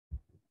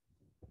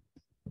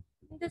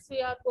this,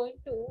 we are going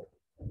to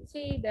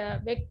see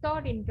the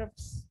vector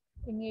interrupts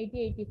in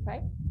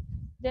 8085.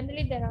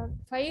 Generally, there are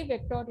 5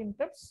 vector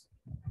interrupts.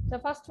 The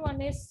first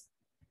one is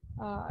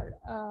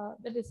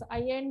that is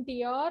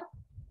INTR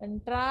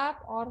and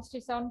trap,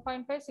 RST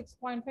 7.5,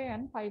 6.5,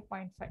 and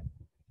 5.5.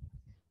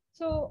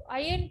 So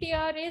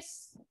INTR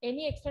is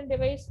any external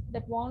device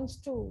that wants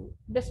to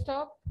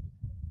disturb,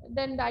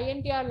 then the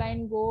INTR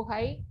line go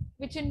high,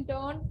 which in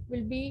turn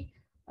will be,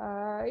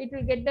 it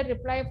will get the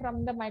reply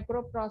from the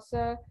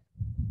microprocessor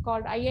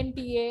called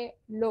INTA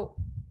low.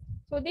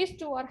 So these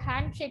two are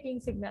handshaking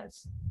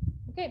signals.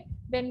 Okay.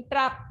 Then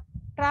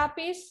trap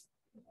is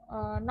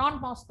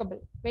non-maskable.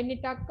 When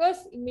it occurs,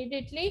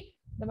 immediately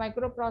the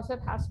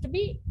microprocessor has to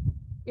be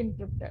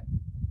interrupted.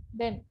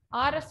 Then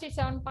RST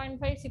 7.5,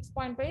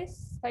 6.5,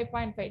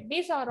 5.5.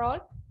 These are all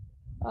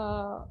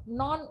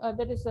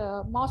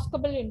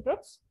maskable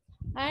interrupts,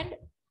 and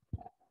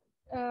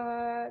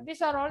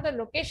these are all the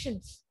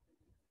locations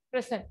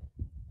present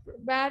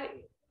where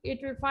it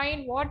will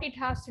find what it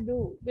has to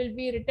do will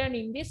be written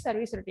in this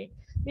service routine.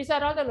 These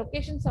are all the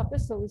locations of the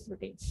service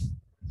routines.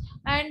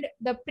 And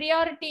the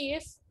priority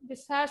is,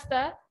 this has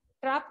the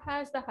trap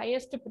has the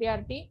highest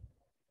priority,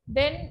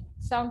 then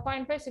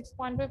 7.5,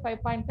 6.5,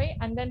 5.5,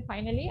 and then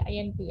finally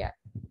INTR.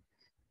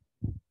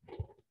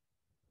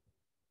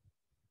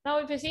 Now,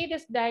 if you see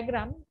this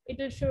diagram, it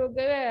will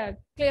give a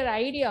clear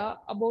idea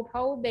about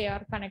how they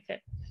are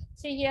connected.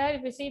 See here,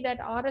 if you see that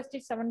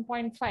RST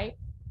 7.5,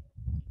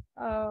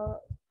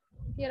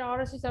 here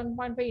RST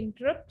 7.5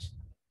 interrupt,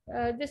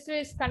 this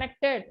is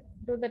connected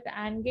to that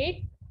AND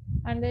gate,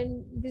 and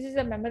then this is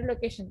a memory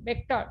location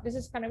vector. This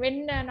is kind of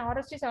when an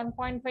RST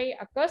 7.5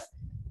 occurs,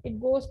 it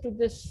goes to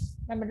this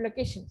memory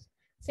locations.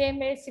 Same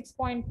way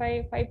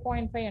 6.5,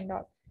 5.5, and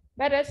all.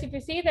 Whereas if you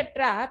see the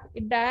trap,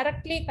 it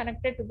directly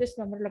connected to this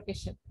memory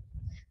location.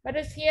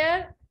 Whereas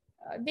here,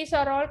 these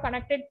are all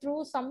connected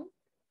through some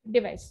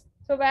device.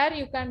 So where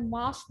you can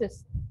mask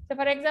this. So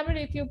for example,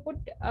 if you put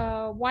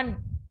one,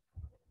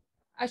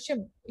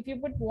 assume if you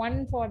put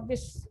one for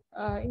this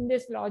in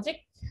this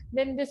logic,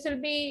 then this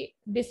will be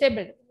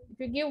disabled. If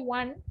you give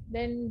one,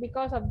 then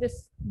because of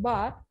this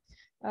bar,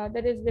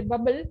 that is the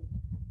bubble,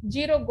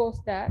 0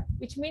 goes there,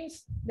 which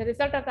means the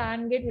result of the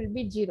AND gate will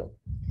be 0.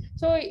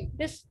 So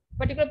this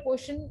particular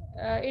portion,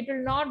 it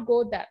will not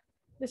go there.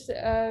 This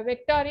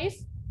vector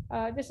is,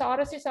 this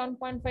RST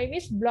 7.5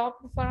 is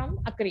blocked from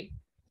occurring.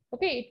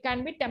 Okay, it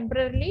can be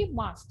temporarily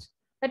masked.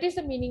 That is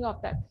the meaning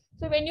of that.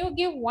 So when you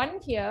give 1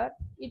 here,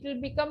 it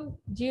will become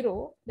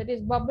 0, that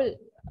is bubble.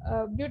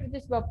 Due to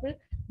this bubble,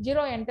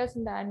 0 enters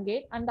in the AND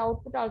gate and the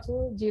output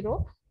also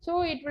 0.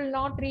 So it will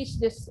not reach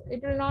this,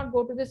 it will not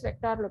go to this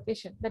vector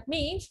location. That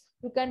means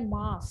you can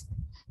mask.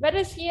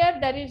 Whereas here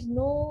there is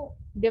no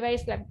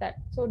device like that.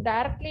 So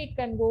directly it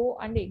can go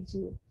and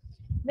execute.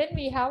 Then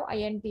we have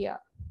INTR.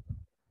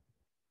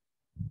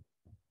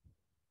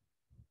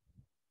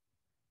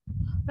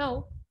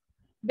 Now,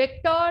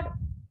 vector,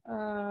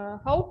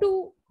 how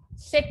to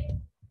set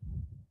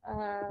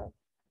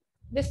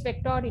this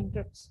vector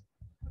interrupts.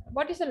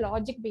 What is the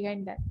logic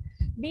behind that?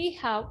 We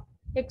have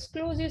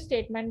exclusive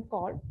statement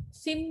called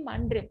sim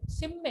and rim.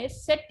 Sim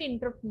is set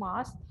interrupt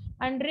mask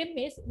and rim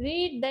is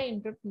read the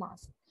interrupt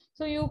mask.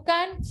 So you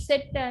can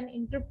set an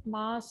interrupt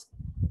mask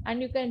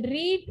and you can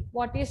read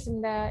what is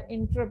in the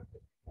interrupt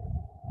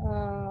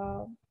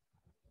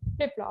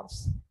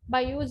flip-flops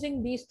by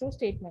using these two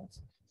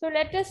statements. So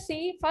let us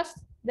see first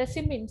the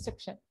sim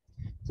instruction.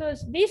 So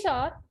these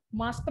are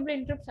maskable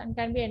interrupts and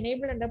can be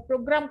enabled under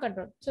program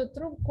control. So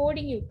through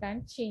coding you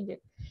can change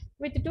it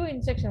with two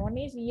instructions. One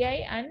is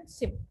EI and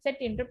sim, set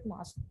interrupt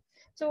mask.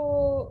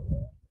 So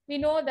we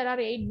know there are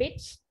 8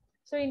 bits.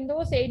 So in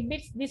those 8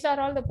 bits, these are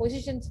all the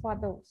positions for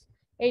those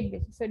 8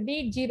 bits. So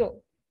D0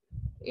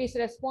 is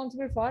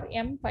responsible for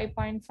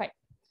M5.5.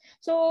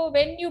 So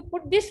when you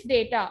put this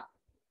data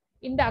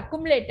in the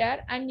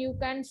accumulator and you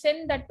can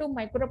send that to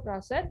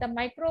microprocessor, the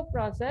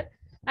microprocessor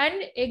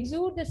and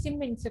execute the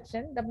sim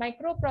instruction, the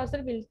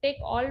microprocessor will take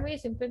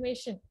always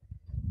information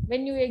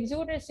when you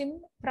execute a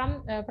sim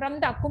from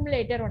the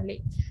accumulator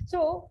only.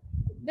 So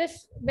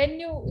this, when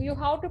you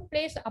have to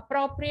place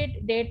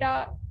appropriate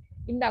data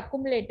in the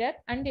accumulator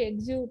and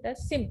execute a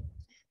sim.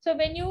 So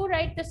when you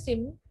write the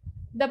sim,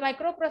 the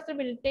microprocessor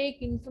will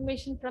take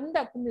information from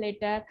the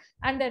accumulator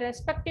and the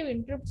respective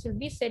interrupts will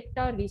be set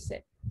or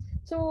reset.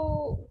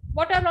 So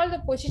what are all the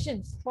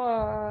positions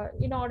for,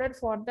 in order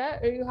for the,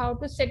 you have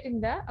to set in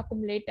the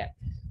accumulator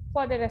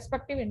for the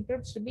respective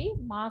interrupts to be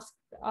masked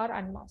or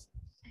unmasked.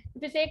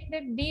 If you take the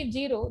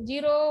D0,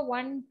 0,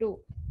 1, 2,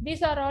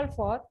 these are all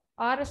for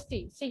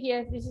RST. See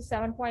here, this is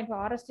 7.5,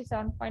 RST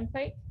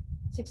 7.5,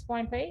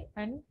 6.5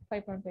 and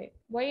 5.5.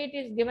 Why it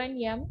is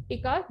given M?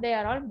 Because they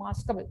are all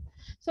maskable.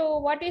 So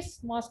what is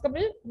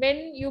maskable?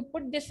 When you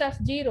put this as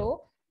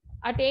 0,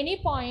 at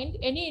any point,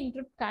 any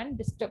interrupt can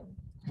disturb.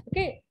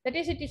 Okay, that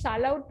is, it is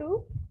allowed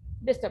to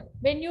disturb.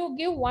 When you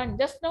give 1,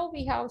 just now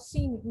we have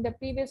seen in the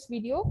previous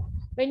video,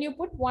 when you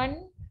put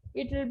 1,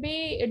 it will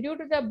be due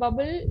to the bubble,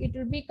 it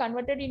will be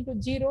converted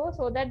into 0,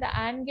 so that the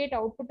AND gate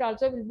output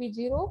also will be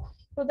 0,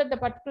 so that the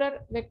particular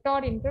vector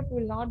interrupt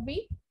will not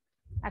be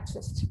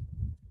accessed.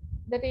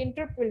 That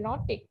interrupt will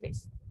not take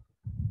place.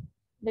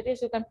 That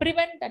is, you can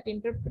prevent that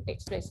interrupt to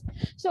take place.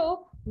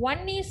 So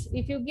one is,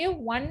 if you give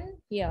one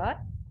here,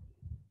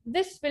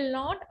 this will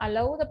not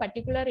allow the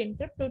particular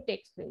interrupt to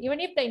take place. Even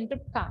if the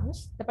interrupt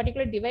comes, the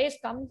particular device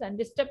comes and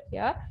disturb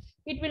here,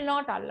 it will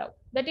not allow.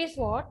 That is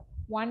what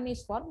one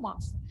is for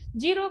mask.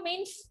 0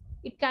 means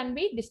it can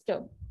be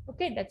disturbed.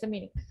 Okay, that's the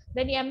meaning.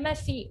 Then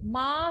MSC,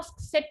 mask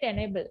set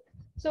enable.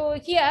 So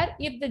here,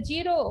 if the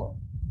 0,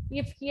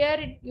 if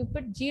here you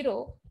put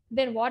 0,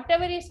 then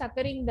whatever is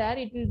occurring there,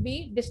 it will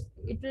be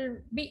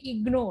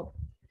ignored.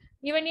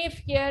 Even if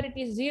here it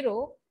is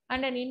 0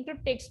 and an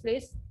interrupt takes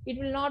place, it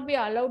will not be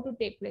allowed to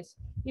take place.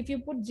 If you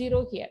put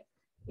 0 here,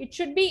 it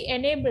should be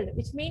enabled,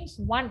 which means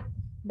 1.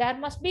 There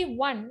must be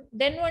 1,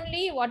 then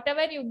only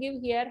whatever you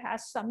give here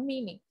has some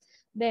meaning.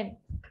 Then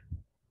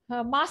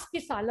mask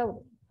is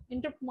allowed,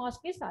 interrupt mask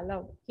is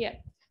allowed here.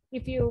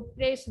 If you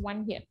place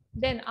 1 here,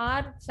 then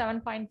R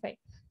 7.5.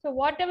 So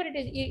whatever it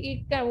is,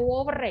 it can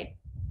override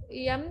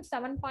M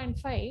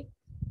 7.5.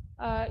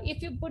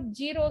 If you put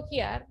 0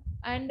 here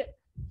and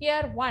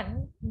here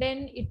 1,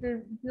 then it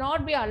will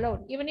not be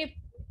allowed. Even if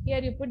here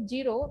you put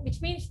 0,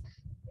 which means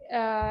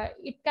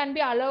it can be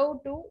allowed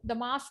to the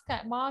mask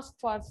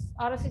for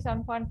RSC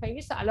 7.5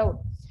 is allowed.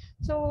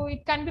 So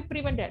it can be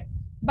prevented.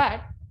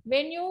 But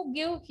when you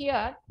give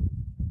here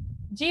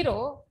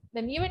 0,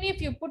 then even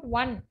if you put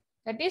 1,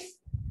 that is,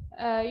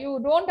 you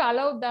don't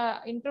allow the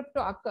interrupt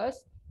to occur.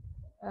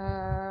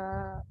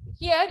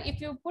 Here, if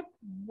you put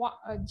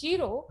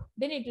 0,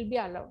 then it will be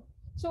allowed.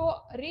 So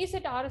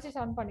reset RSC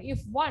 7.5. If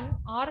 1,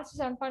 RSC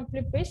 7.5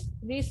 flip is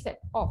reset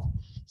off.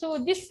 So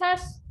this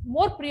has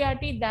more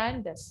priority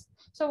than this.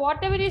 So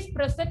whatever is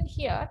present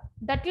here,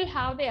 that will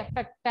have the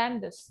effect than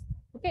this.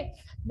 Okay.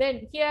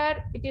 Then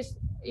here it is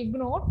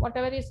ignored.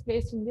 Whatever is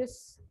placed in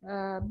this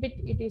bit,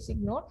 it is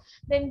ignored.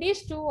 Then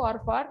these two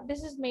are for,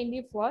 this is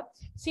mainly for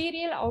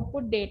serial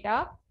output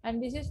data,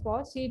 and this is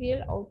for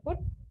serial output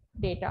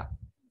data.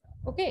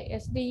 Okay,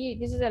 SDE,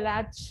 this is a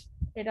latch,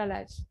 data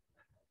latch.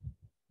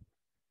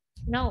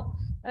 Now,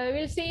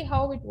 we'll see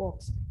how it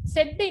works.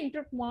 Set the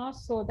interrupt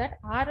mask so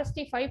that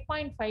RST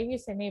 5.5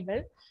 is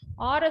enabled,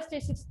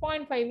 RST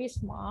 6.5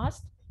 is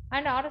masked,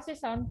 and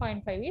RST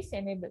 7.5 is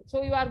enabled.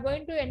 So you are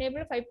going to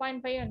enable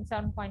 5.5 and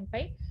 7.5,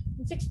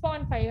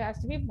 6.5 has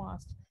to be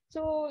masked.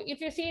 So if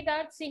you see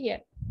that, see here,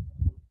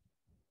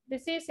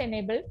 this is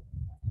enabled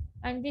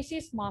and this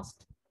is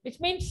masked, which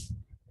means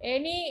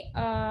any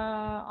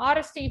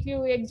RST, if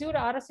you execute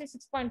RST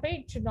 6.5,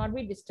 it should not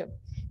be disturbed.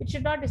 It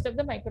should not disturb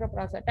the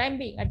microprocessor, time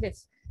being at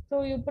least.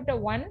 So you put a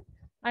 1,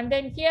 and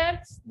then here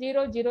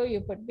 0, 0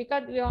 you put,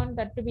 because we want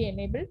that to be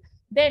enabled.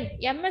 Then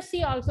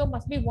MSC also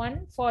must be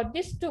 1 for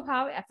this to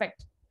have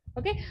effect.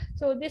 Okay,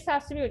 so this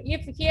has to be,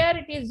 if here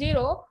it is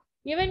 0,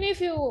 even if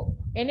you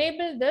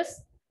enable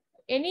this,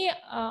 any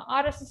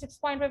RST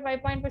 6.5,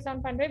 5.5,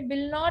 7.5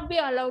 will not be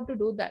allowed to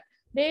do that.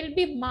 They will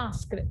be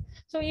masked.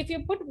 So if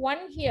you put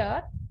 1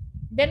 here,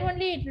 then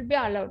only it will be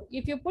allowed.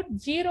 If you put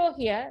 0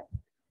 here,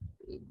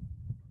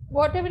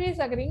 whatever is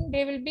occurring,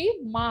 they will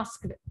be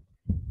masked.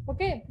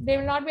 Okay, they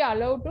will not be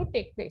allowed to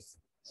take place.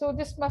 So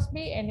this must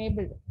be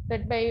enabled,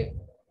 that by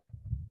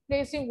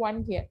placing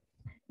 1 here.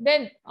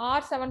 Then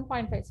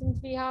R7.5, since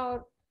we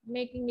are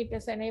making it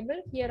as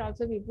enable, here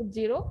also we put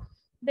 0.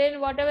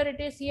 Then whatever it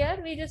is here,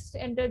 we just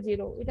enter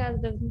 0. It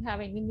doesn't have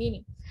any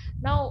meaning.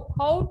 Now,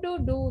 how to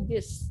do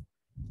this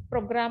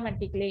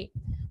programmatically?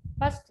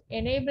 First,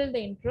 enable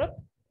the interrupt.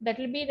 That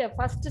will be the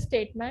first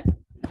statement.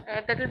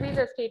 That will be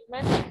the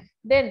statement.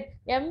 Then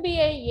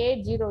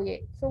MBA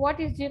 0A. So what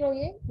is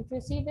 0A? If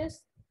you see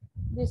this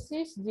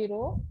is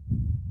 0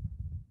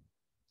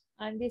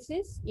 and this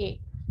is A.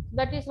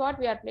 That is what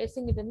we are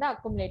placing it in the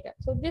accumulator.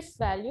 So this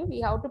value we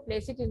have to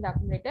place it in the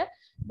accumulator.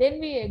 Then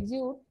we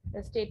execute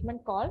the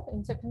statement called,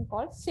 instruction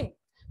called sim.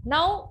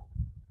 Now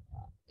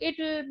it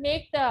will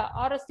make the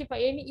RST 5.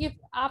 If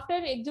after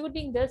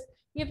executing this,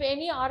 if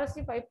any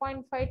RST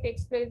 5.5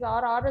 takes place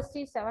or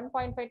RST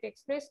 7.5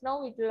 takes place,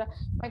 now it will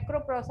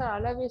microprocessor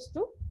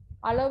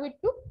allow it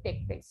to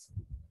take place.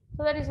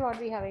 So that is what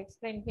we have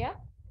explained here.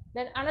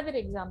 Then another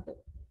example.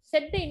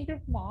 Set the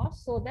interrupt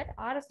mask so that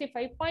RST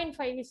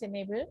 5.5 is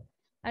enabled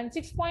and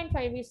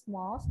 6.5 is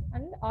masked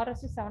and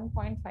RST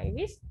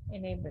 7.5 is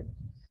enabled.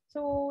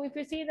 So if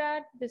you see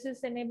that this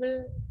is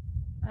enabled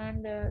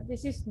and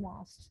this is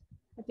masked,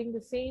 I think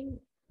the same.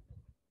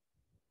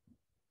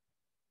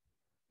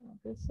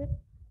 This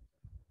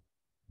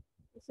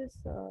is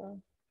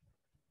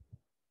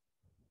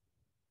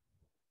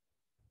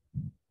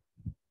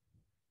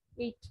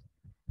 8.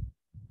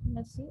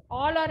 Let's see,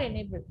 all are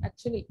enabled.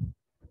 Actually,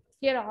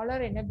 here all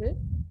are enabled.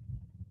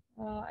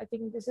 I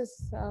think this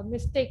is a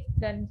mistake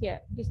done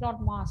here. It is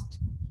not masked.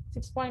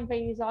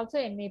 6.5 is also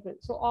enabled.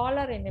 So all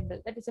are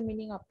enabled. That is the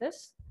meaning of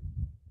this.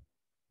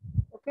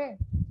 Okay.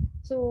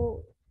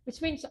 So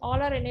which means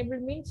all are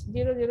enabled means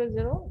 0, 0,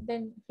 0.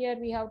 Then here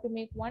we have to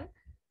make 1.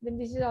 then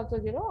this is also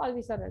 0, all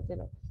these are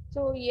 0.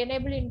 So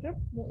enable interrupt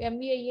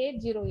MVIA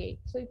 08.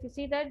 So if you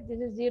see that this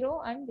is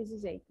 0 and this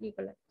is 8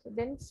 equivalent. So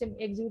then sim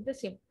execute the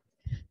sim.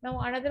 Now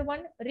another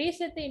one,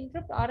 reset the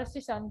interrupt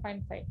RST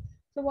 7.5.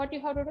 So what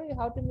you have to do, you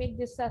have to make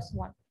this as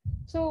 1.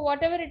 So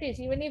whatever it is,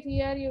 even if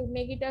here you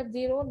make it as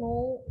 0,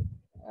 no,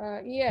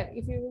 here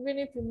if you even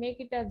if you make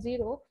it as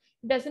 0,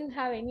 it doesn't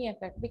have any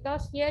effect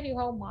because here you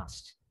have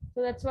masked.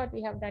 So that's what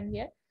we have done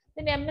here.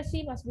 Then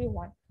MSC must be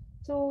 1.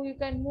 So you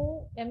can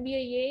move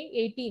MBIA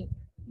 18.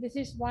 This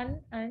is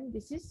 1 and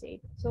this is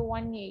 8. So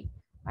 1 8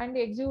 and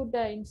execute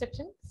the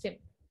instruction sim.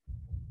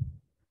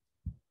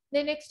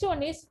 The next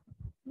one is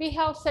we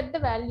have set the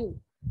value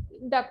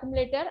in the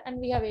accumulator and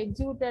we have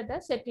executed the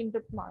set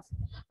interrupt mask.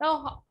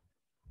 Now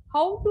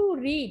how to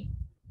read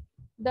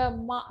the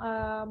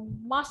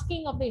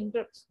masking of the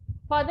interrupts?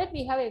 For that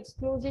we have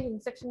exclusive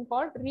instruction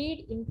called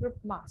read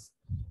interrupt mask.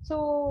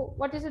 So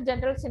what is the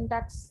general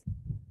syntax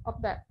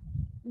of that?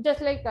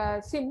 Just like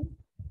sim,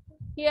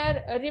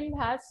 here rim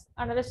has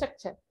another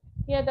structure.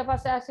 Here the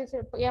first as is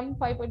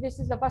M5, this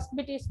is the first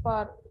bit is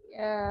for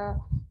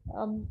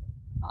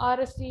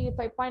RST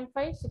 5.5,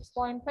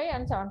 6.5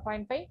 and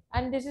 7.5,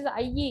 and this is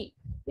IE,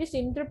 this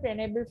interrupt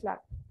enable flag.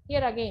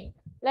 Here again,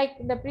 like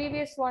the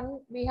previous one,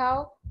 we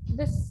have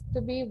this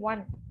to be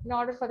 1 in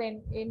order for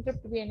the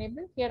interrupt to be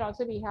enabled. Here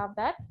also we have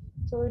that,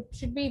 so it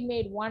should be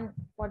made 1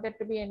 for that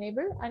to be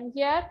enabled. And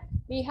here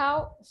we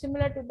have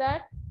similar to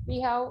that, we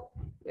have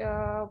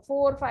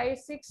 4, 5,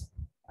 6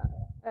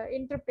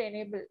 interrupt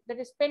enable, that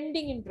is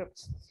pending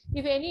interrupts.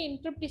 If any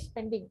interrupt is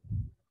pending,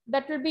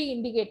 that will be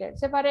indicated.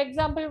 So for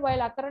example,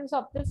 while occurrence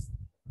of this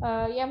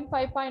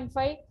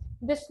M5.5,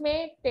 this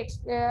may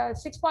text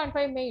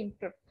 6.5 may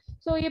interrupt.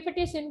 So if it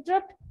is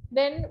interrupt,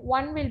 then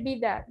 1 will be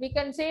there. We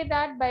can say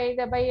that by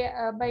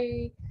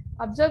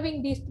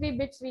observing these 3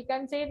 bits, we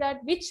can say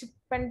that which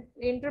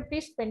interrupt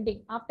is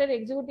pending. After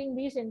executing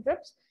these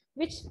interrupts,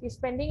 which is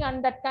pending,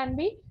 and that can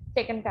be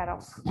taken care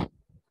of.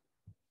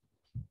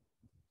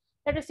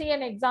 Let us see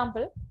an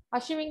example.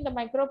 Assuming the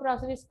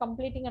microprocessor is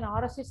completing an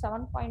RST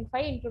 7.5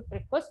 interrupt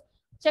request,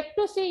 check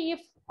to see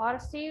if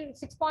RST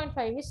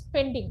 6.5 is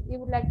pending. We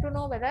would like to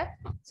know whether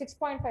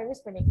 6.5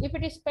 is pending. If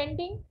it is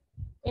pending,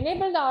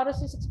 enable the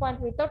RST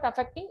 6.5 without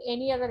affecting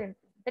any other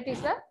input. That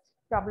is the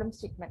problem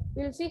statement.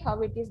 We will see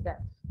how it is done.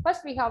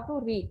 First, we have to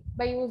read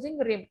by using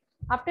rim.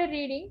 After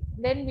reading,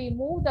 then we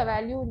move the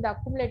value in the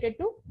accumulator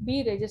to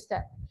B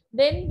register.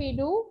 Then we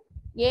do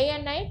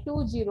ANI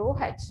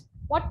 20H.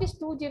 What is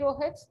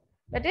 20H?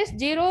 That is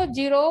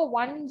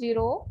 0010,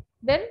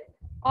 then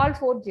all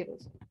 4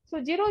 zeros.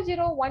 So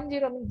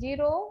 0010 means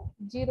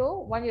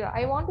 0010.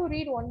 I want to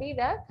read only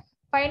the,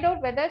 find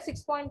out whether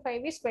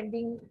 6.5 is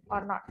pending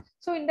or not.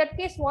 So in that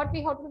case, what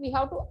we have to do, we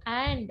have to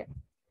AND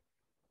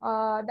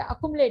the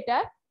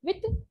accumulator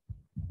with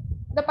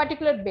the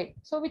particular bit.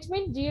 So which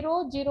means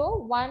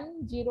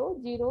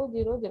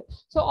 001000.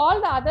 So all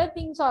the other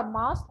things are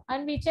masked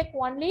and we check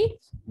only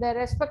the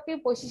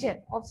respective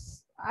position of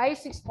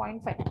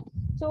I6.5.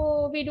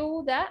 So we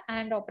do the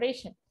AND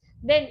operation.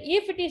 Then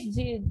if it is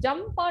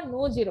jump on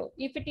no 0,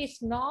 if it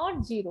is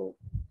not 0,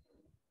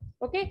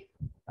 okay,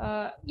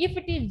 if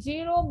it is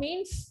 0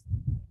 means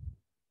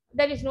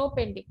there is no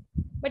pending.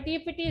 But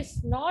if it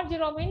is not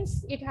 0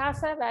 means it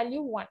has a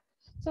value 1.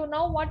 So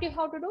now what you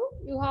have to do?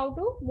 You have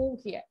to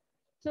move here.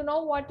 So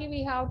now what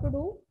we have to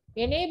do?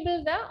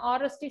 Enable the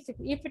RST 6.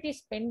 If it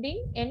is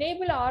pending,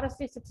 enable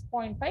RST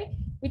 6.5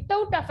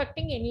 without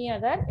affecting any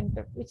other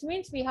interrupt, which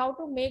means we have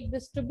to make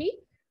this to be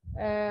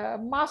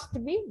mask to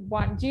be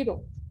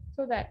 0.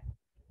 So that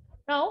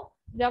now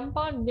jump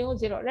on new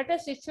 0. Let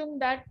us assume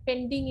that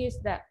pending is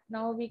there.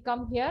 Now we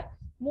come here,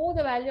 move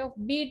the value of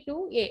B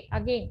to A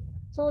again.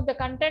 So the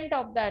content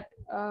of that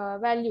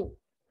value,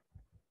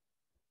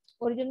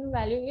 original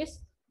value is,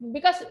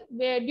 because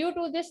due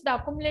to this the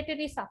accumulator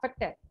is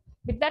affected.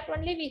 With that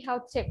only we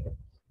have checked.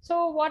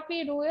 So what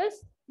we do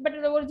is, but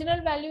the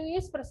original value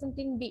is present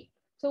in B.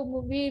 So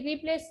we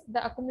replace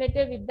the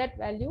accumulator with that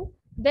value,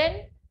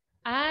 then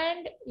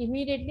and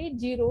immediately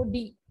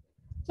 0D.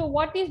 So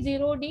what is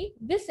 0D?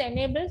 This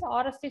enables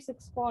RST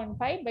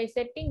 6.5 by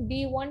setting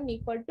D1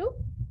 equal to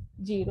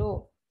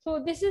 0. So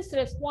this is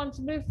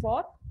responsible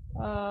for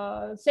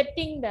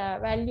setting the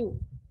value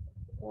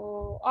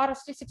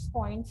RST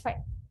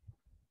 6.5.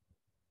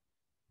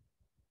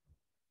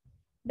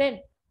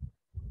 Then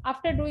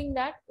after doing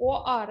that,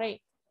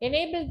 ORI,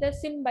 enable the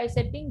sim by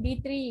setting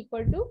D3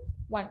 equal to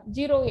 1,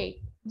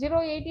 08.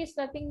 08 is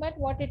nothing but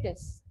what it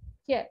is.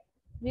 Here,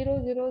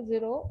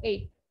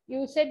 0008.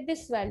 You set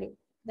this value,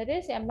 that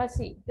is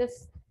MSC,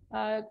 this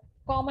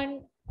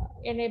common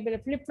enable,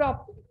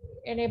 flip-flop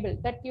enable,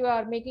 that you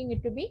are making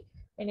it to be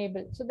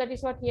enabled. So that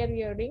is what here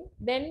we are doing.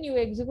 Then you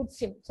execute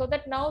sim. So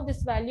that now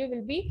this value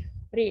will be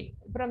read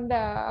from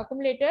the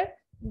accumulator,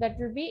 that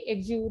will be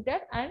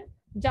executed and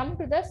jump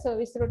to the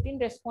service routine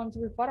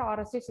responsible for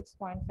RST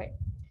 6.5.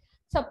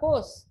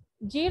 Suppose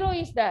 0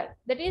 is there,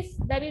 that is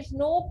there is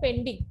no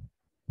pending.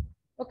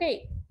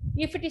 Okay,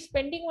 if it is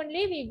pending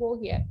only, we go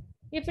here.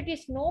 If it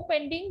is no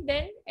pending,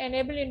 then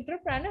enable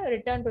interrupt and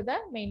return to the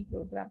main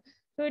program.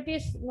 So it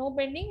is no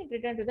pending, it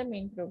return to the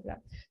main program.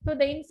 So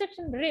the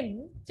instruction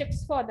rim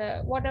checks for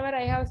the whatever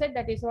I have said,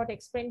 that is what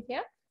explained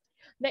here.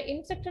 The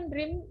instruction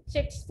rim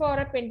checks for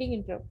a pending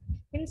interrupt.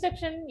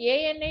 Instruction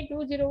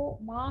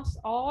ANA20 masks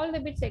all the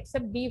bits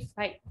except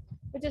D5,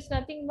 which is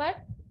nothing but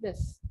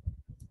this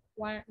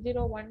 1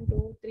 0 1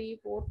 2 3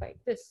 4 5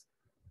 this.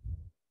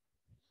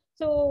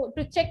 So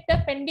to check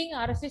the pending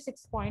RST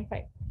 6.5,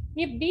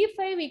 if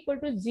D5 equal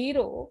to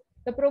 0,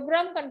 the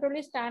program control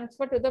is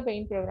transferred to the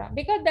main program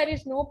because there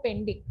is no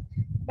pending.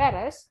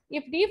 Whereas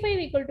if D5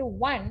 equal to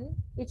 1,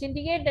 which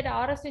indicate that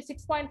RST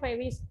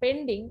 6.5 is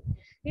pending,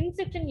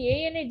 instruction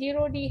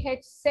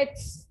ANA0DH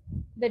sets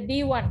the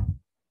D1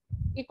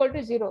 equal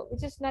to 0,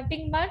 which is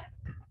nothing but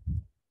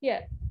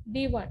here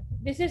D1.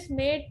 This is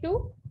made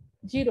to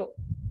 0.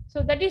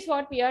 So that is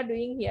what we are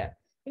doing here.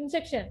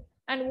 Instruction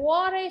and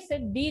ORI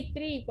set D3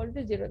 equal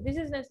to 0. This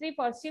is necessary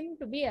for SIM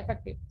to be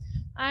effective.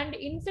 And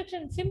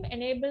instruction SIM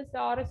enables the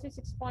RST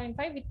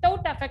 6.5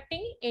 without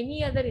affecting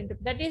any other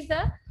input. That is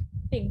the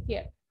thing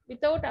here,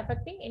 without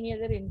affecting any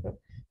other input.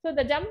 So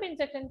the jump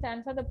instruction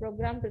transfer the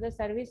program to the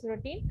service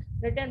routine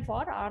written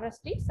for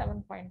RST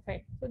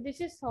 7.5. So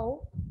this is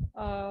how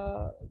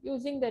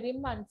using the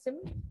RIM and SIM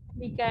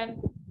we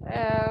can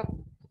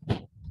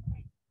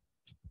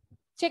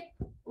check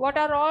what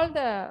are all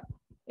the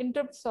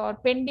interrupts are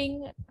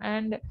pending,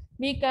 and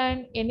we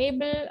can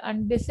enable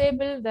and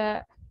disable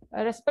the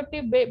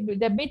respective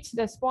the bits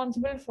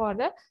responsible for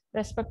the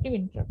respective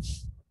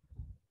interrupts.